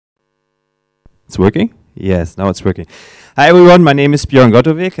It's working? Yes, now it's working. Hi everyone, my name is Björn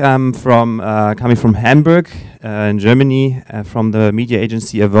Gottowik. I'm coming from Hamburg in Germany, from the media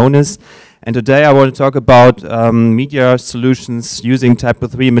agency Avonis. And today I want to talk about media solutions using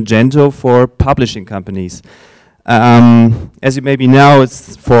TYPO3 Magento for publishing companies. As you maybe know,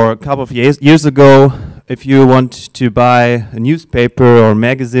 it's for a couple of years ago, if you want to buy a newspaper or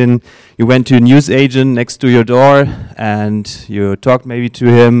magazine, you went to a news agent next to your door and you talked maybe to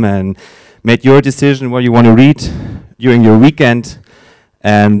him and made your decision what you want to read during your weekend.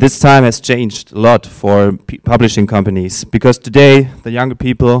 And this time has changed a lot for publishing companies, because today the younger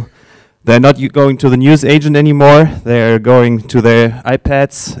people, they're not going to the news agent anymore. They're going to their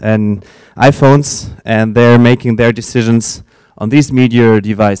iPads and iPhones, and they're making their decisions on these media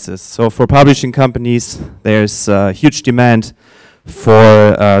devices. So for publishing companies, there's a huge demand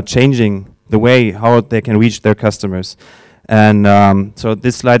for changing the way how they can reach their customers. And so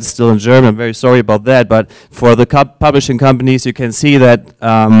this slide is still in German. I'm very sorry about that. But for the publishing companies, you can see that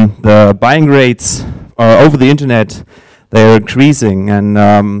the buying rates are over the internet. They're increasing, and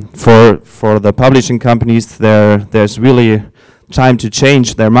for the publishing companies, there's really time to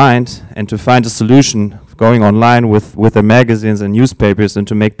change their mind and to find a solution going online with their magazines and newspapers, and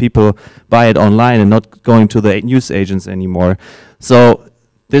to make people buy it online and not going to the news agents anymore. So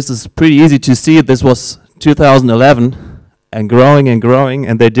this is pretty easy to see. This was 2011 and growing,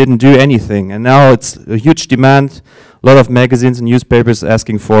 and they didn't do anything. And now it's a huge demand, a lot of magazines and newspapers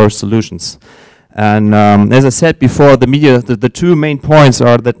asking for solutions. And as I said before, the two main points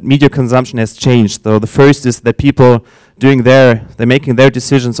are that media consumption has changed. So the first is that people they're making their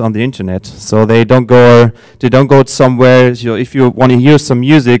decisions on the internet. So they don't go somewhere. If you want to hear some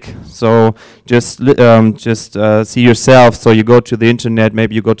music, so just see yourself. So you go to the internet,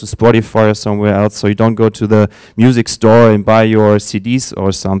 maybe you go to Spotify or somewhere else. So you don't go to the music store and buy your CDs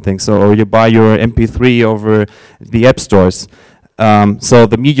or something. So or you buy your MP3 over the app stores. So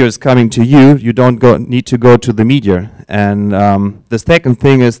the media is coming to you. You don't need to go to the media. And the second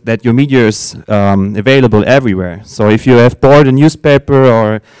thing is that your media is available everywhere. So if you have bought a newspaper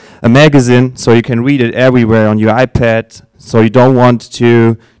or a magazine, so you can read it everywhere on your iPad. So you don't want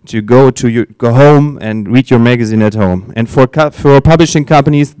to go home and read your magazine at home. And for publishing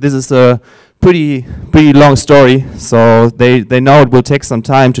companies, this is a pretty long story. So they know it will take some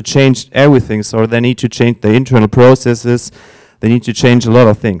time to change everything. So they need to change the internal processes. They need to change a lot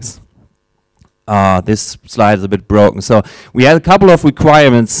of things. This slide is a bit broken. So we had a couple of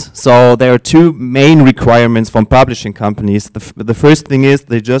requirements. So there are two main requirements from publishing companies. The first thing is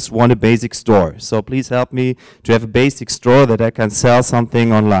they just want a basic store. So please help me to have a basic store that I can sell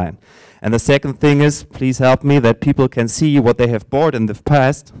something online. And the second thing is, please help me that people can see what they have bought in the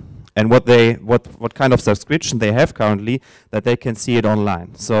past and what kind of subscription they have currently, that they can see it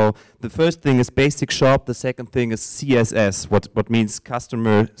online. So the first thing is basic shop. The second thing is CSS, what means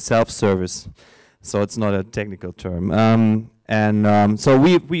customer self-service. So it's not a technical term. So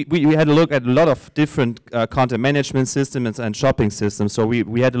we had a look at a lot of different content management systems and shopping systems. So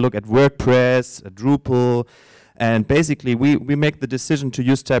we had to look at WordPress, Drupal, and basically we make the decision to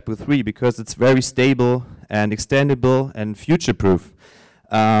use TYPO3 because it's very stable and extendable and future-proof.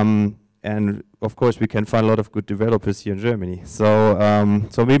 And of course we can find a lot of good developers here in Germany. So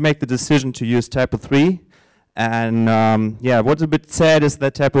so we make the decision to use TYPO3. And yeah, what's a bit sad is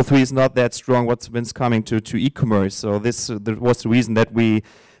that TYPO3 is not that strong when it's coming to e-commerce. So this was the reason that we,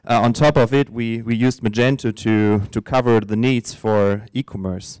 on top of it, we used Magento to cover the needs for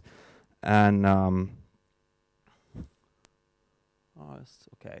e-commerce. And oh, it's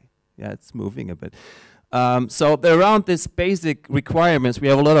okay. Yeah, it's moving a bit. So around these basic requirements, we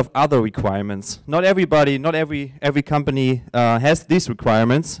have a lot of other requirements. Not everybody, not every company has these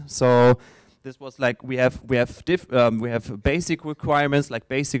requirements. So this was like we have basic requirements like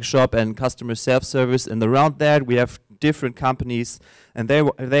basic shop and customer self-service, and around that we have different companies, and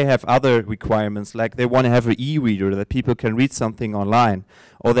they have other requirements, like they want to have an e-reader that people can read something online,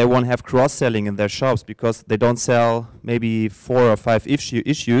 or they want to have cross-selling in their shops because they don't sell maybe 4 or 5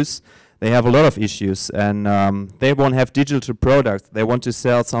 issues. They have a lot of issues, and they won't have digital products. They want to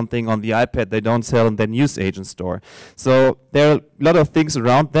sell something on the iPad they don't sell in their news agent store. So there are a lot of things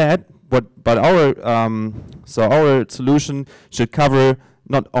around that, but our our solution should cover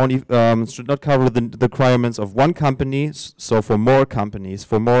not only the requirements of one company, so for more companies,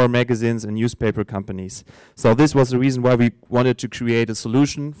 for more magazines and newspaper companies. So this was the reason why we wanted to create a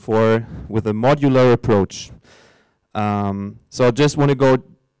solution with a modular approach. So I just want to go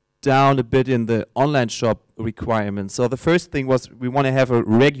down a bit in the online shop requirements. So the first thing was we want to have a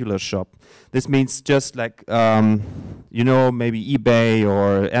regular shop. This means just like, you know, maybe eBay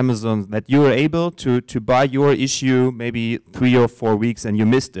or Amazon, that you are able to buy your issue maybe 3 or 4 weeks and you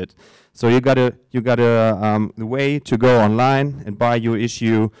missed it. So you got a way to go online and buy your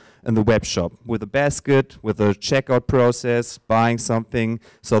issue in the web shop with a basket, with a checkout process, buying something.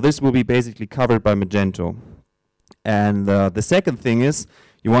 So this will be basically covered by Magento. And the second thing is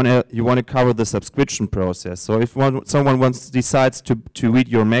you want to cover the subscription process. So if someone decides to read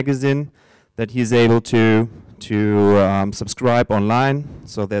your magazine, that he's able to subscribe online.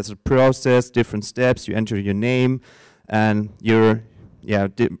 So there's a process, different steps. You enter your name, and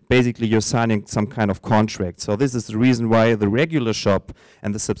basically you're signing some kind of contract. So this is the reason why the regular shop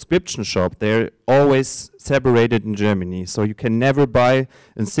and the subscription shop, they're always separated in Germany. So you can never buy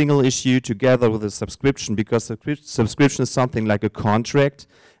a single issue together with a subscription, because subscription is something like a contract,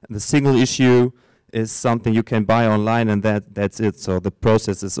 and the single issue is something you can buy online, and that's it. So the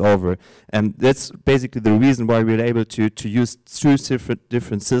process is over. And that's basically the reason why we're able to use two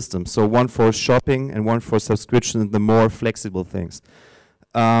different systems. So one for shopping and one for subscription, the more flexible things.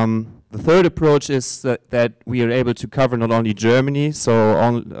 The third approach is that we are able to cover not only Germany, so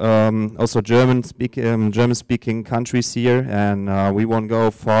also German-speaking countries here, and we won't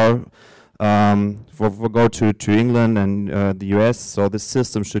go far. We'll go to England and the US. So this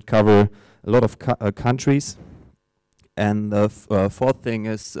system should cover a lot of countries. And the fourth thing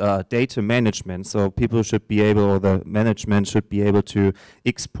is data management. So people should be able, or the management should be able to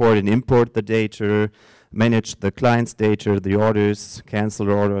export and import the data, manage the client's data, the orders, cancel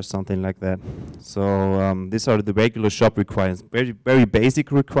the order, or something like that. So these are the regular shop requirements, very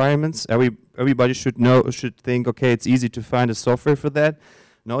basic requirements. Everybody should think, okay, it's easy to find a software for that.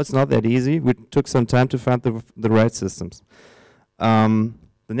 No, it's not that easy. We took some time to find the right systems.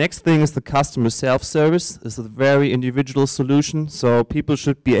 The next thing is the customer self-service. This is a very individual solution, so people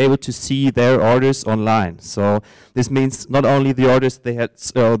should be able to see their orders online. So this means not only the orders they had,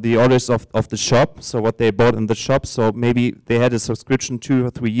 the orders of the shop, so what they bought in the shop, so maybe they had a subscription 2 or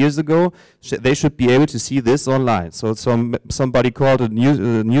 3 years ago, they should be able to see this online. So somebody called a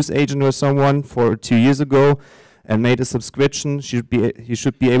news agent or someone for 2 years ago and made a subscription, he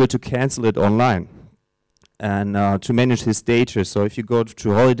should be able to cancel it online. And to manage his data. So if you go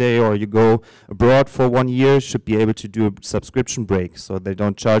to holiday or you go abroad for 1 year, should be able to do a subscription break, so they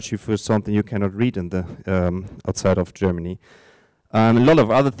don't charge you for something you cannot read in the outside of Germany. A lot of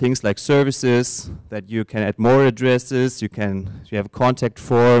other things like services, that you can add more addresses, you have a contact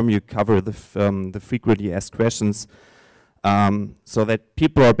form, you cover the frequently asked questions, so that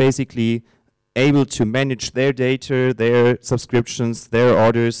people are basically able to manage their data, their subscriptions, their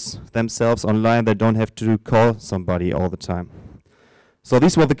orders themselves online. They don't have to call somebody all the time. So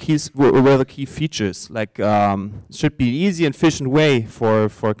these were the key features. Like, should be an easy and efficient way for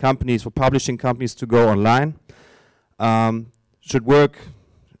companies, for publishing companies to go online. Should work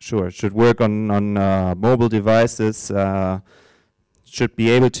on mobile devices. Should be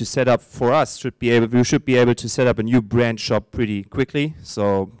able to set up for us. We should be able to set up a new brand shop pretty quickly.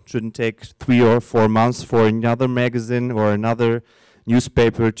 So shouldn't take 3 or 4 months for another magazine or another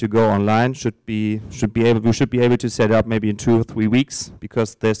newspaper to go online. We should be able to set up maybe in 2 or 3 weeks,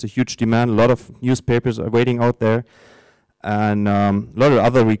 because there's a huge demand. A lot of newspapers are waiting out there, and a lot of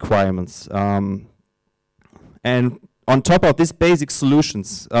other requirements. And on top of these basic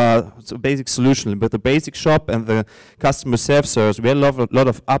solutions, with the basic shop and the customer self-service, we have a lot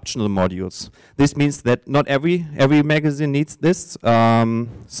of optional modules. This means that not every magazine needs this.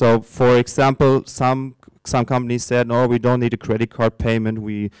 So, for example, some companies said, no, we don't need a credit card payment.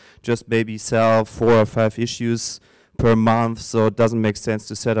 We just maybe sell 4 or 5 issues per month, so it doesn't make sense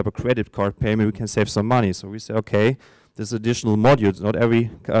to set up a credit card payment. We can save some money. So we say, okay, there's additional modules. Not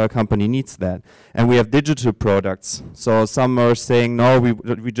every company needs that. And we have digital products. So some are saying, no,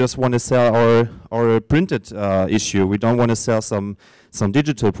 we just want to sell our printed issue. We don't want to sell some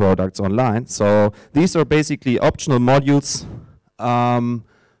digital products online. So these are basically optional modules.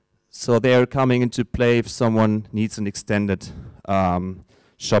 So they are coming into play if someone needs an extended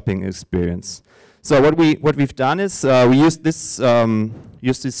shopping experience. So what we've done is we used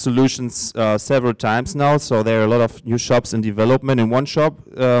these solutions several times now. So there are a lot of new shops in development. And one shop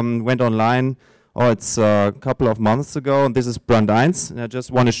went online. It's a couple of months ago, and this is Brand 1. And I just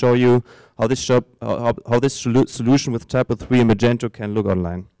want to show you how this solution with TYPO3 and Magento can look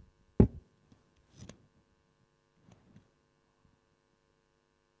online.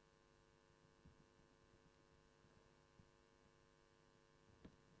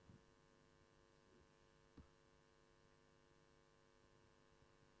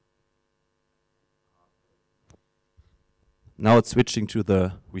 Now it's switching to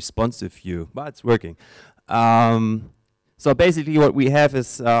the responsive view, but it's working. So basically what we have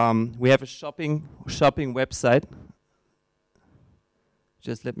is, we have a shopping website.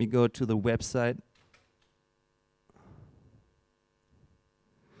 Just let me go to the website.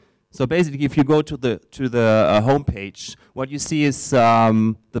 So basically, if you go to the home page, what you see is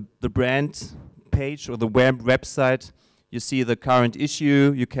the brand page or the website. You see the current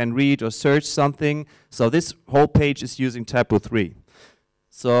issue. You can read or search something. So this whole page is using TYPO3.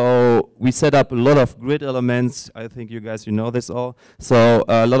 So we set up a lot of grid elements. I think you know this all. So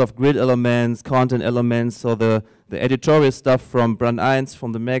a lot of grid elements, content elements. So the editorial stuff from Brand 1,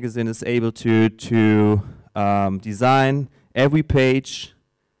 from the magazine, is able to design every page,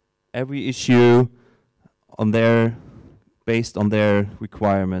 every issue based on their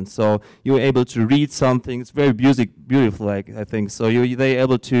requirements. So you're able to read something. It's very beautiful, I think. So they're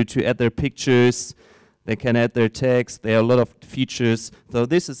able to add their pictures. They can add their text. There are a lot of features. So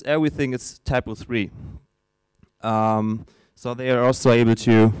this is everything. It's TYPO3. So they are also able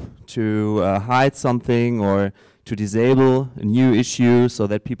to hide something or to disable a new issue so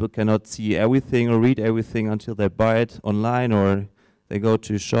that people cannot see everything or read everything until they buy it online or they go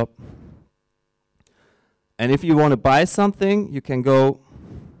to shop. And if you want to buy something, you can go.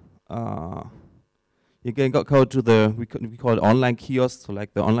 You can go to the we call it online kiosk, so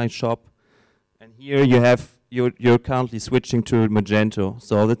like the online shop. And here you have you're currently switching to Magento,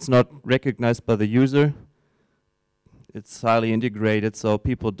 so it's not recognized by the user. It's highly integrated, so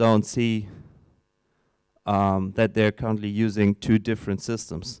people don't see that they're currently using two different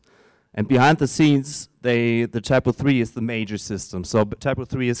systems. And behind the scenes, the TYPO3 is the major system. So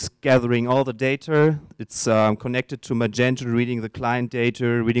TYPO3 is gathering all the data. It's connected to Magento, reading the client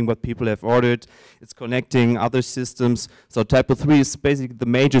data, reading what people have ordered. It's connecting other systems. So TYPO3 is basically the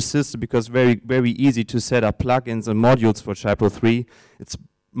major system because very easy to set up plugins and modules for TYPO3. It's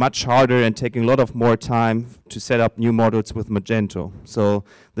much harder and taking a lot of more time to set up new modules with Magento. So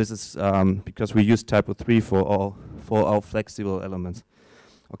this is because we use TYPO3 for all flexible elements.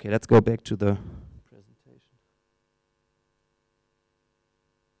 Okay, let's go back to the presentation.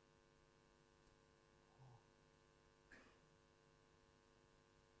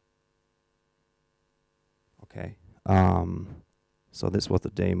 Okay, so this was the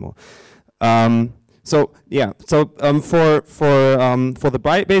demo. So yeah, so for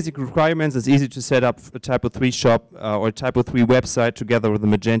the basic requirements, it's easy to set up a TYPO3 shop or a TYPO3 website together with the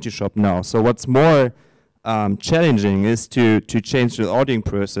Magento shop now. So what's more challenging is to change the ordering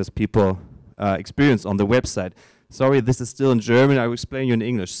process people experience on the website. Sorry, this is still in German. I will explain you in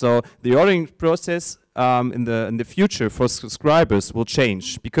English. So the ordering process in the future for subscribers will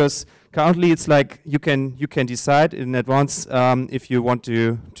change because currently it's like you can decide in advance if you want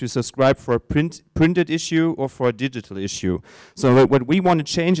to subscribe for a printed issue or for a digital issue. So what we want to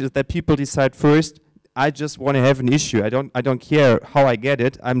change is that people decide first. I just want to have an issue. I don't care how I get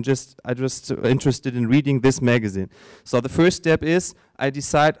it. I'm just interested in reading this magazine. So the first step is I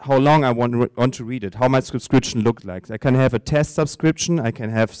decide how long I want to read it, how my subscription looks like. I can have a test subscription. I can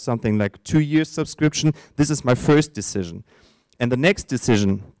have something like 2 years subscription. This is my first decision. And the next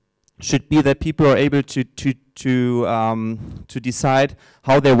decision should be that people are able to decide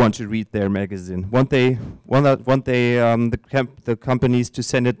how they want to read their magazine. Want the companies to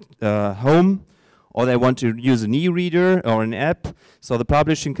send it home, or they want to use an e-reader or an app. So the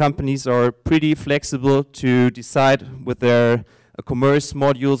publishing companies are pretty flexible to decide with their commerce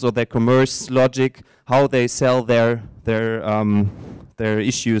modules or their commerce logic how they sell their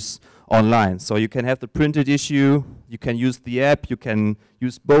issues online. So you can have the printed issue, you can use the app, you can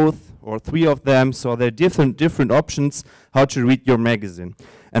use both or 3 of them. So there are different options how to read your magazine.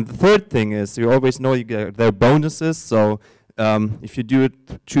 And the third thing is you always know there are bonuses. So if you do it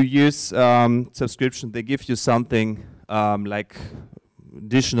 2 years subscription, they give you something like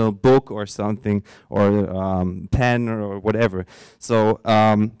additional book or something, or pen or whatever. So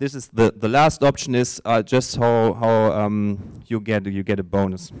this is the last option is just how you get a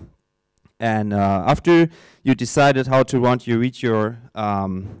bonus. And after you decided how to want you read your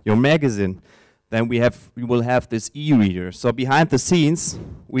magazine, then we will have this e-reader. So behind the scenes,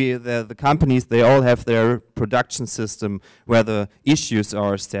 the companies, they all have their production system where the issues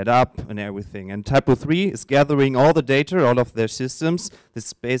are set up and everything. And TYPO3 is gathering all the data, all of their systems. This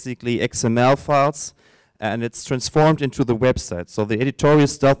is basically XML files, and it's transformed into the website. So the editorial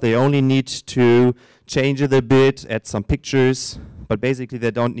stuff, they only need to change it a bit, add some pictures, but basically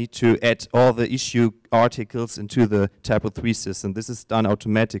they don't need to add all the issue articles into the TYPO3 system. This is done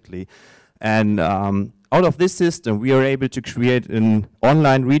automatically. And out of this system, we are able to create an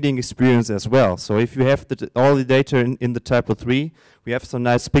online reading experience as well. So if you have all the data in the TYPO3, we have some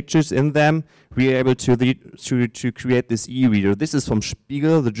nice pictures in them. We are able to create this e-reader. This is from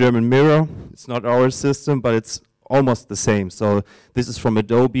Spiegel, the German Mirror. It's not our system, but it's almost the same. So this is from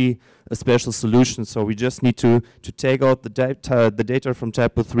Adobe, a special solution. So we just need to take out the data from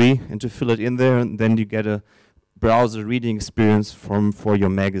TYPO3 and to fill it in there, and then you get a browser reading experience for your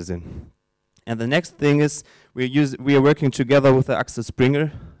magazine. And the next thing is we are working together with the Axel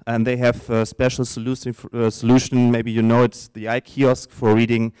Springer, and they have a special solution. Maybe you know it's the iKiosk for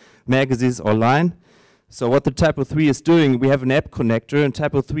reading magazines online. So what the TYPO3 is doing, we have an app connector, and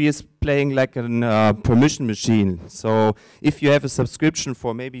TYPO3 is playing like a permission machine. So if you have a subscription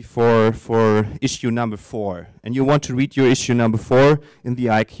for maybe for issue number 4, and you want to read your issue number 4 in the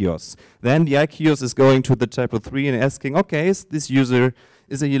iKiosk, then the iKiosk is going to the TYPO3 and asking, okay, is this user,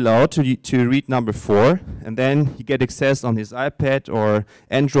 is he allowed to read number 4? And then he get access on his iPad or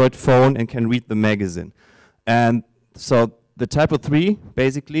Android phone and can read the magazine. And so the TYPO3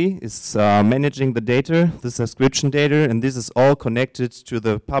 basically is managing the data, the subscription data, and this is all connected to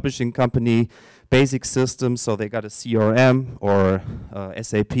the publishing company basic systems. So they got a CRM or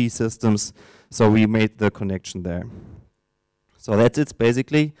SAP systems. So we made the connection there. So that's it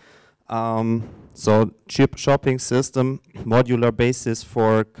basically. So cheap shopping system, modular basis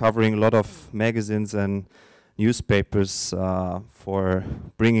for covering a lot of magazines and newspapers, for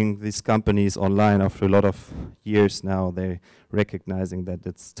bringing these companies online after a lot of years now. They're recognizing that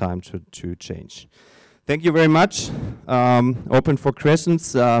it's time to change. Thank you very much. Open for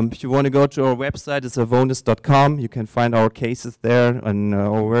questions. If you want to go to our website, it's avonis.com. You can find our cases there and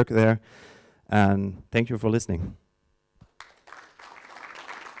our work there. And thank you for listening.